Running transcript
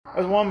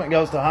There's a woman that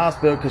goes to the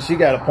hospital because she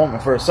got an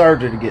appointment for a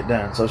surgery to get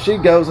done. So she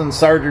goes in the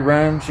surgery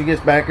room. She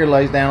gets back here,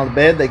 lays down on the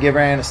bed. They give her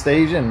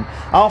anesthesia, and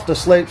off to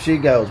sleep she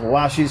goes. Well,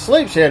 while she's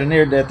asleep, she had a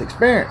near-death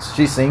experience.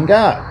 She's seen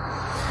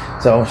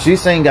God. So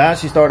she's seen God.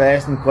 She started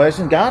asking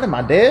questions. God, am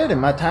I dead?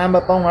 Am I time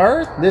up on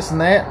earth? This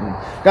and that.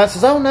 And God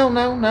says, oh, no,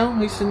 no, no.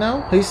 He said,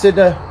 no. He said,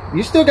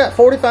 you still got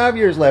 45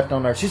 years left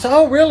on earth. She said,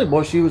 oh, really?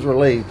 Boy, she was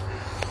relieved.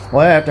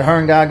 Well, after her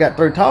and God got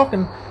through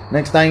talking,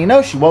 next thing you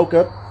know, she woke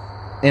up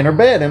in her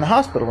bed in the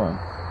hospital room.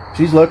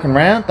 She's looking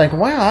around thinking,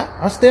 wow,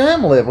 I still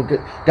am alive.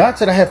 Well, God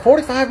said I have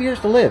 45 years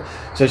to live.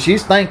 So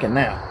she's thinking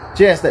now.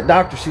 She asked that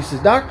doctor, she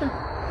says, doctor,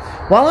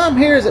 while I'm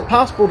here, is it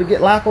possible to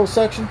get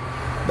liposuction?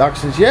 Doctor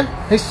says,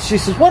 yeah. She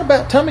says, what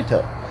about tummy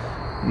tuck?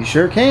 You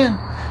sure can.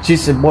 She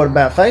said, what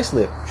about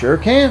facelift? Sure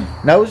can.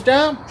 Nose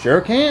job? Sure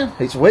can.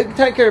 He said, we can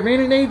take care of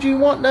any needs you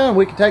want done.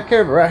 We can take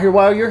care of it right here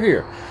while you're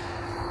here.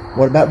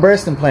 What about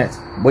breast implants?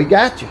 We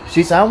got you.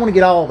 She said, I want to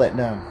get all that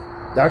done.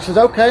 Doctor says,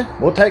 okay,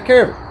 we'll take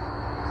care of it.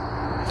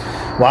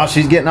 While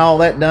she's getting all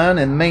that done,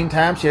 in the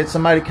meantime, she had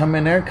somebody come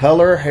in there and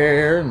color her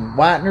hair and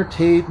whiten her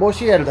teeth. Boy,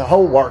 she had the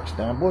whole works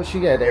done. Boy,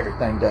 she had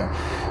everything done.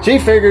 She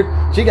figured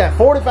she got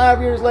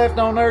 45 years left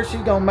on earth.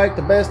 She's going to make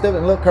the best of it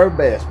and look her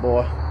best,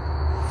 boy.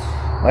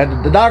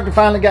 Well, the doctor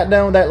finally got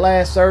done with that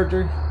last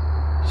surgery.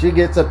 She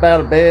gets up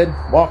out of bed,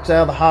 walks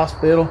out of the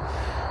hospital.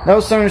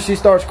 No sooner as she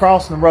starts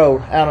crossing the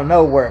road, out of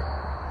nowhere,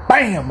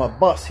 bam, a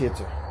bus hits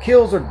her.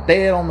 Kills her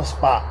dead on the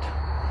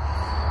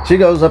spot. She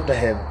goes up to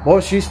heaven.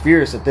 Boy, she's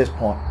furious at this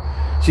point.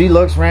 She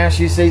looks around,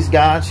 she sees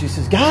God, she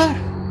says, God,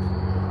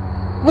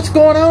 what's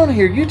going on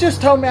here? You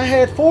just told me I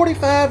had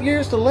 45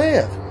 years to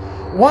live.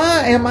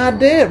 Why am I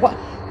dead?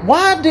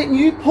 Why didn't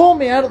you pull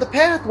me out of the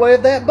pathway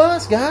of that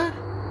bus, God?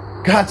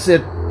 God said,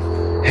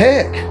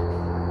 heck,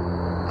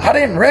 I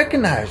didn't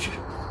recognize you.